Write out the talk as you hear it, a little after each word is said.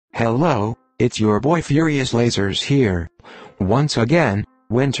Hello, it's your boy Furious Lasers here. Once again,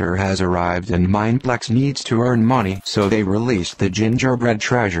 winter has arrived and Mineplex needs to earn money, so they released the Gingerbread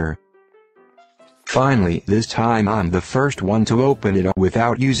treasure. Finally, this time I'm the first one to open it up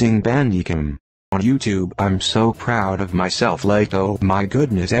without using Bandicam. On YouTube, I'm so proud of myself, like oh my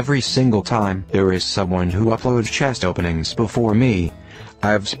goodness, every single time there is someone who uploads chest openings before me.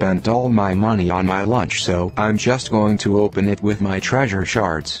 I've spent all my money on my lunch, so I'm just going to open it with my treasure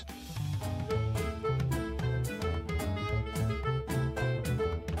shards.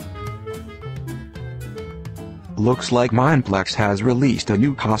 Looks like Mineplex has released a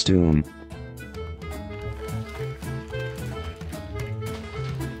new costume.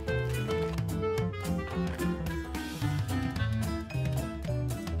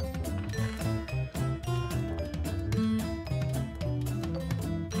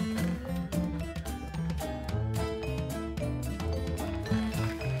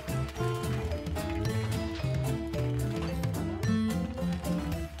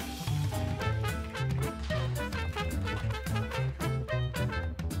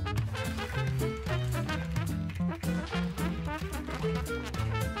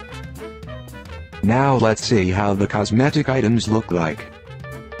 Now let's see how the cosmetic items look like.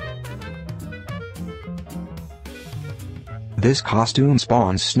 This costume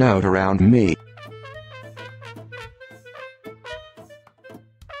spawns snow around me.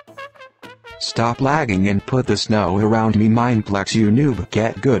 Stop lagging and put the snow around me, Mineplex, you noob.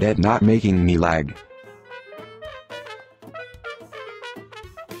 Get good at not making me lag.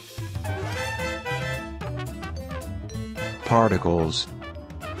 Particles.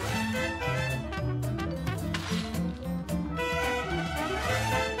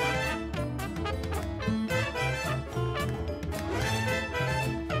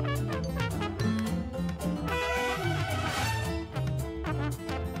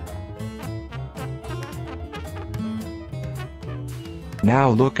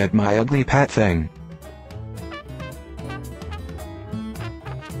 Now look at my ugly pet thing.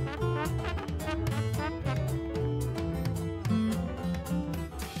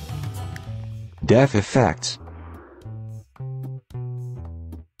 Death effects.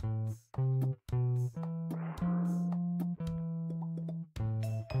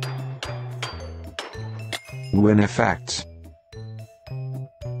 Win effects.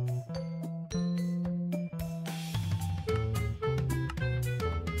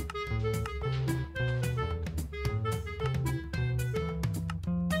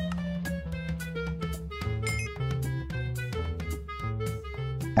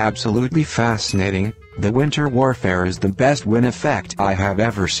 Absolutely fascinating. The winter warfare is the best win effect I have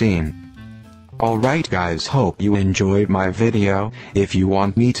ever seen. Alright guys, hope you enjoyed my video. If you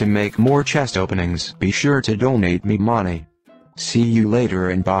want me to make more chest openings, be sure to donate me money. See you later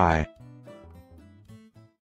and bye.